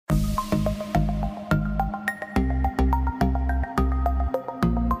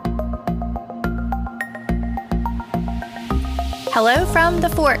Hello from the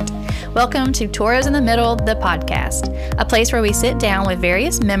Fort. Welcome to Toros in the Middle, the podcast, a place where we sit down with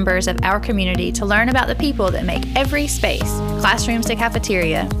various members of our community to learn about the people that make every space, classrooms to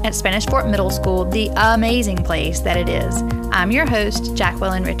cafeteria, at Spanish Fort Middle School, the amazing place that it is. I'm your host,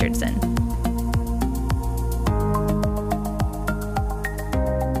 Jacqueline Richardson.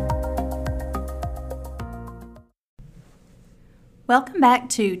 Welcome back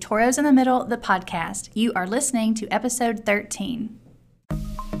to Toros in the Middle, the podcast. You are listening to episode 13.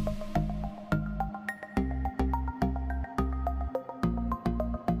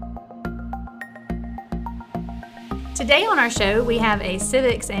 Today on our show, we have a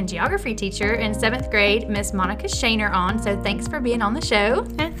civics and geography teacher in 7th grade, Miss Monica Shaner, on. So thanks for being on the show.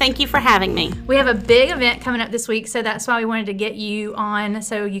 Thank you for having me. We have a big event coming up this week, so that's why we wanted to get you on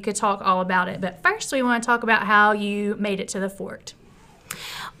so you could talk all about it. But first, we want to talk about how you made it to the Fort.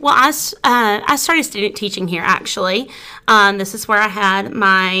 Well, I started student teaching here, actually. This is where I had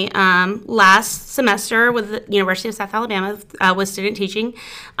my last semester with the University of South Alabama with student teaching.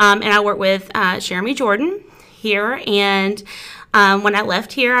 And I worked with Jeremy Jordan here. And when I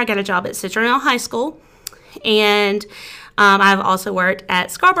left here, I got a job at Citronelle High School. And I've also worked at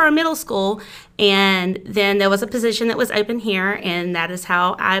Scarborough Middle School. And then there was a position that was open here, and that is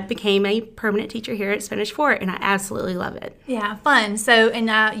how I became a permanent teacher here at Spanish Fort, and I absolutely love it. Yeah, fun. So,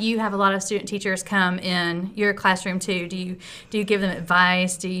 and you have a lot of student teachers come in your classroom too. Do you give them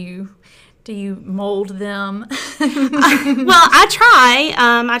advice? Do you mold them? Well, I try.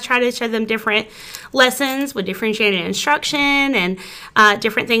 I try to show them different lessons with differentiated instruction and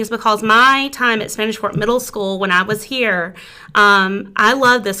different things, because my time at Spanish Fort Middle School when I was here, I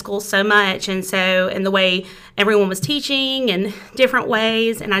loved this school so much, and the way everyone was teaching in different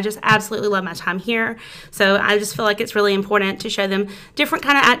ways, and I just absolutely love my time here. So I just feel like it's really important to show them different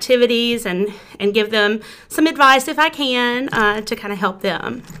kind of activities and give them some advice if I can to kind of help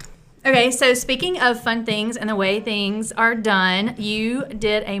them. Okay, so speaking of fun things and the way things are done, you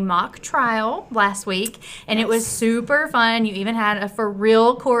did a mock trial last week, and It was super fun. You even had a for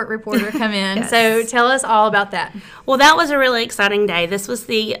real court reporter come in. Yes. So tell us all about that. Well, that was a really exciting day. This was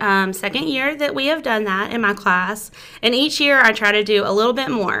the second year that we have done that in my class, and each year I try to do a little bit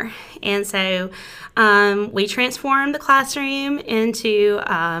more. And so we transformed the classroom into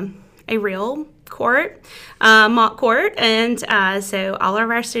a real court, mock court, and so all of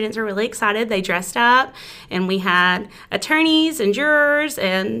our students are really excited. They dressed up, and we had attorneys and jurors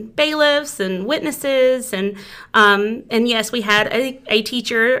and bailiffs and witnesses, and yes, we had a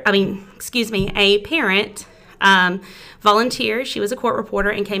parent volunteer. She was a court reporter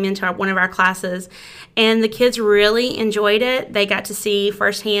and came into one of our classes, and the kids really enjoyed it. They got to see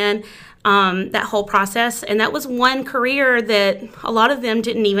firsthand that whole process, and that was one career that a lot of them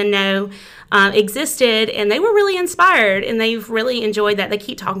didn't even know existed, and they were really inspired, and they've really enjoyed that. They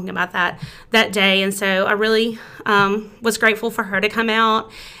keep talking about that day, and so I really was grateful for her to come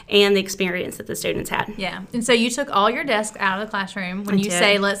out and the experience that the students had. Yeah, and so you took all your desks out of the classroom. When you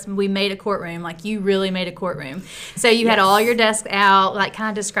say we made a courtroom, like you really made a courtroom. So you had all your desks out. Like, kind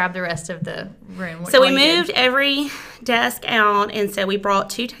of describe the rest of the room. So we moved every desk out, and so we brought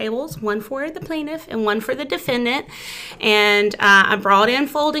 2 tables, one for the plaintiff and one for the defendant, and I brought in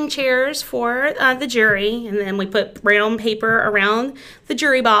folding chairs for the jury, and then we put brown paper around the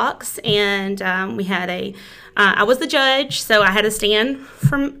jury box, and we had I was the judge, so I had a stand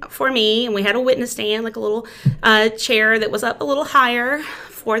for me, and we had a witness stand, like a little chair that was up a little higher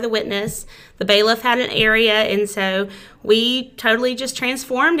for the witness. The bailiff had an area, and so we totally just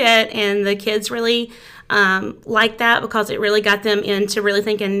transformed it, and the kids really liked that, because it really got them into really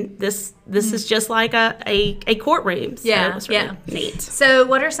thinking this is just like a courtroom. So it was really neat. So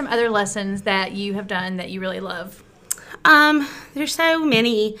what are some other lessons that you have done that you really love? There's so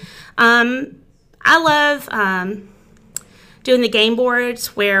many. I love doing the game boards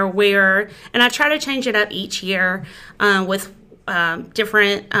and I try to change it up each year with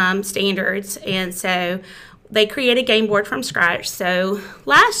different standards, and so they create a game board from scratch. So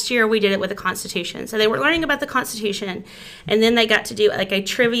last year we did it with the Constitution. So they were learning about the Constitution, and then they got to do like a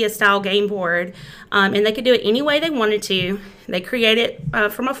trivia style game board, and they could do it any way they wanted to. They create it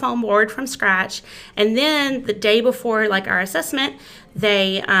from a foam board from scratch, and then the day before like our assessment,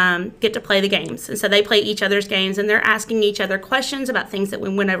 they get to play the games. And so they play each other's games, and they're asking each other questions about things that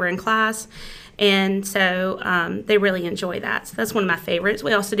we went over in class. And so they really enjoy that. So that's one of my favorites.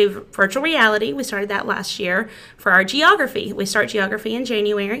 We also do virtual reality. We started that last year for our geography. We start geography in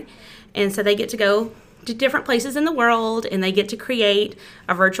January. And so they get to go to different places in the world, and they get to create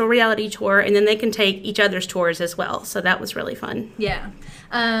a virtual reality tour, and then they can take each other's tours as well. So that was really fun. Yeah.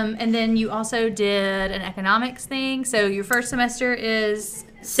 And then you also did an economics thing. So your first semester is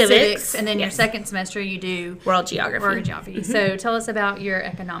civics, and then your second semester you do world geography. So tell us about your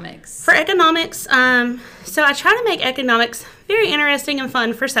economics. For economics, so I try to make economics very interesting and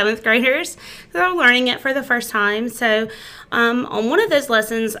fun for 7th graders. They're learning it for the first time. So on one of those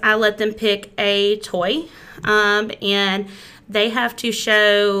lessons, I let them pick a toy, and they have to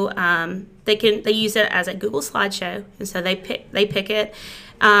show. They use it as a Google slideshow, and so they pick it.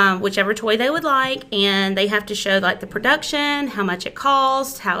 Whichever toy they would like, and they have to show like the production, how much it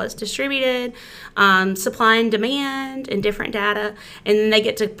costs, how it's distributed, supply and demand, and different data, and then they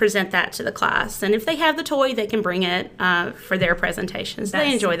get to present that to the class. And if they have the toy, they can bring it for their presentations.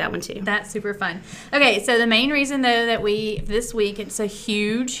 They enjoy that one too. That's super fun. Okay, so the main reason though that this week, it's a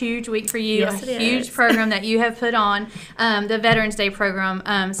huge week for you, yes, a huge program that you have put on, the Veterans Day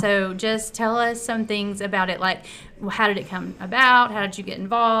program. So just tell us some things about it, like how did it come about? How did you get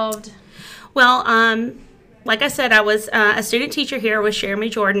involved? Well, like I said, I was a student teacher here with Jeremy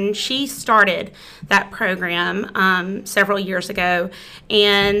Jordan. She started that program several years ago.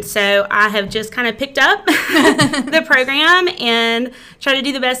 And so I have just kind of picked up the program and try to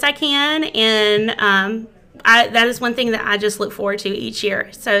do the best I can. And that is one thing that I just look forward to each year.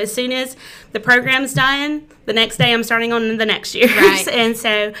 So as soon as the program's done, the next day I'm starting on the next year. Right. And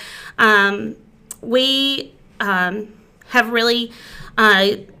so we have really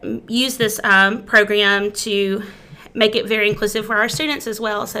used this program to make it very inclusive for our students as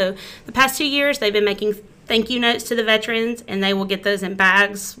well. So the past 2 years, they've been making thank you notes to the veterans, and they will get those in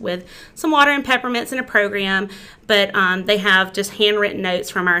bags with some water and peppermints in a program, but they have just handwritten notes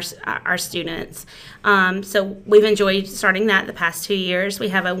from our students. So we've enjoyed starting that the past 2 years. We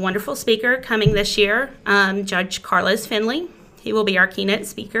have a wonderful speaker coming this year, Judge Carlos Finley. He will be our keynote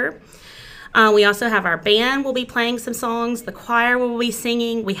speaker. We also have our band will be playing some songs. The choir will be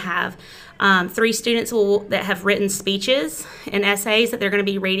singing. We have 3 students that have written speeches and essays that they're going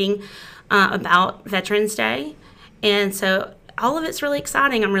to be reading about Veterans Day. And so all of it's really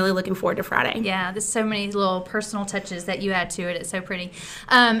exciting. I'm really looking forward to Friday. Yeah, there's so many little personal touches that you add to it. It's so pretty.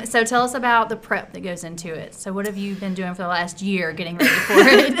 So tell us about the prep that goes into it. So what have you been doing for the last year getting ready for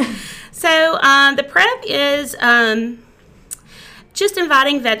it? So the prep is just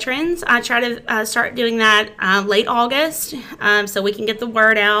inviting veterans. I try to start doing that late August so we can get the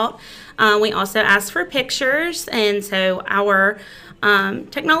word out. We also ask for pictures, and so our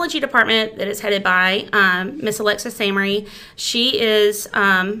technology department that is headed by Miss Alexa Samery, she is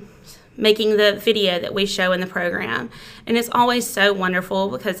making the video that we show in the program, and it's always so wonderful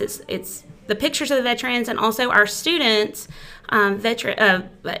because it's the pictures of the veterans, and also our students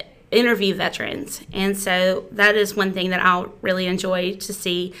interview veterans. And so that is one thing that I'll really enjoy to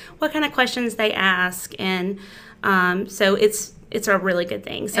see what kind of questions they ask. And so it's a really good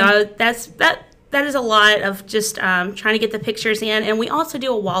thing. So that is a lot of just trying to get the pictures in. And we also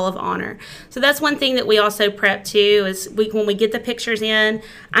do a wall of honor. So that's one thing that we also prep too, is when we get the pictures in,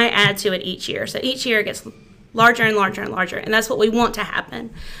 I add to it each year. So each year it gets larger and larger and larger. And that's what we want to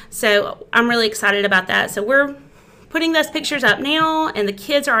happen. So I'm really excited about that. So we're putting those pictures up now, and the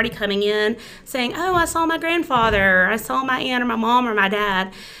kids are already coming in saying, oh, I saw my grandfather, I saw my aunt or my mom or my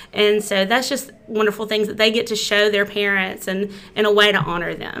dad. And so that's just wonderful things that they get to show their parents and in a way to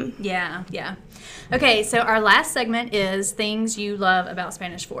honor them. Yeah. Okay, so our last segment is things you love about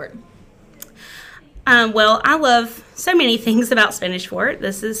Spanish Fort. Well, I love so many things about Spanish Fort.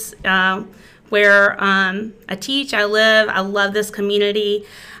 This is where I teach, I live, I love this community.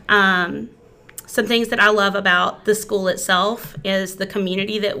 Some things that I love about the school itself is the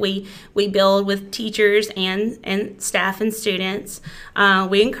community that we build with teachers and staff and students.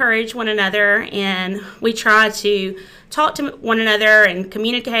 We encourage one another, and we try to talk to one another and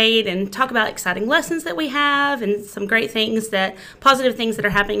communicate and talk about exciting lessons that we have and some great things positive things that are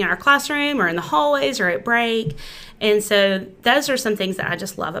happening in our classroom or in the hallways or at break. And so those are some things that I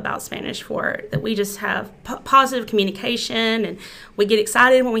just love about Spanish Fort, that we just have positive communication, and we get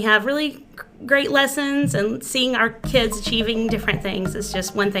excited when we have really great lessons, and seeing our kids achieving different things is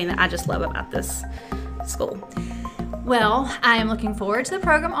just one thing that I just love about this school. Well, I am looking forward to the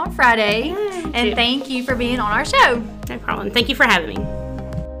program on Friday, and thank you for being on our show. No problem. Thank you for having me.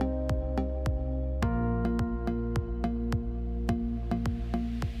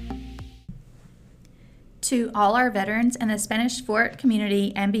 To all our veterans in the Spanish Fort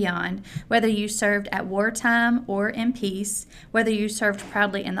community and beyond, whether you served at wartime or in peace, whether you served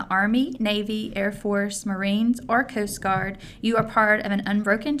proudly in the Army, Navy, Air Force, Marines, or Coast Guard, you are part of an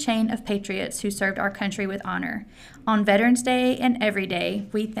unbroken chain of patriots who served our country with honor. On Veterans Day and every day,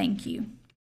 we thank you.